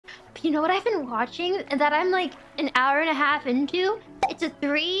You know what I've been watching that I'm like an hour and a half into? It's a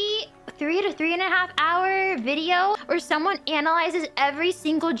 3 to 3.5 hour video where someone analyzes every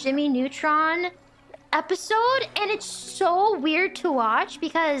single Jimmy Neutron episode, and it's so weird to watch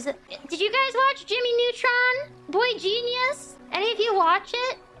because... Did you guys watch Jimmy Neutron? Boy Genius? Any of you watch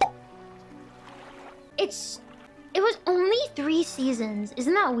it? It was only 3 seasons.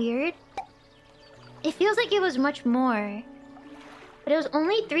 Isn't that weird? It feels like it was much more. But it was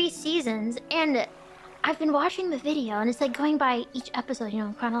only 3 seasons, and I've been watching the video, and it's like going by each episode, you know,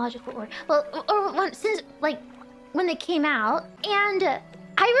 in chronological order. Well, since like when they came out, and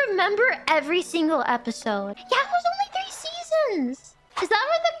I remember every single episode. Yeah, it was only 3 seasons. Is that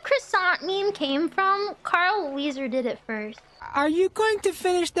where the croissant meme came from? Carl Weezer did it first. Are you going to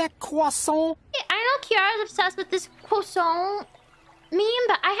finish that croissant? Yeah, I know Kiara's obsessed with this croissant meme,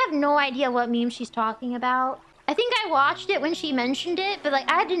 but I have no idea what meme she's talking about. I think I watched it when she mentioned it, but like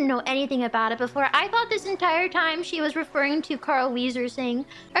I didn't know anything about it before. I thought this entire time she was referring to Carl Weezer saying,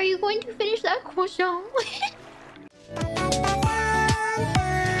 "Are you going to finish that croissant?"